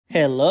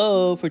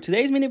Hello! For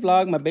today's mini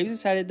vlog, my baby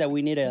decided that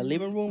we needed a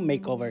living room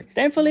makeover.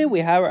 Thankfully,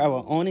 we have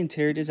our own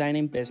interior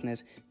designing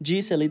business,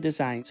 G's Elite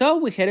Design. So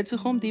we headed to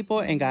Home Depot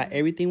and got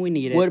everything we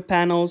needed. Wood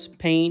panels,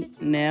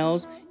 paint,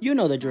 nails, you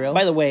know the drill.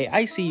 By the way,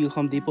 I see you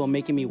Home Depot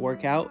making me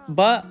work out,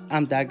 but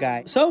I'm that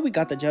guy. So we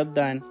got the job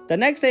done. The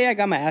next day, I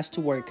got my ass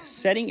to work,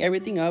 setting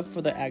everything up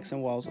for the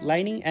accent walls,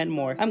 lighting, and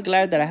more. I'm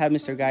glad that I have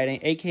Mr. Gaiden,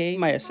 aka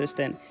my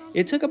assistant.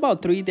 It took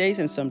about 3 days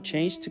and some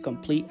change to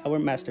complete our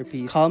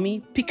masterpiece. Call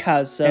me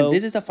Picasso. And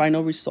this is the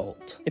final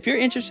result. If you're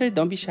interested,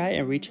 don't be shy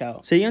and reach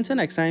out. See you until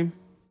next time.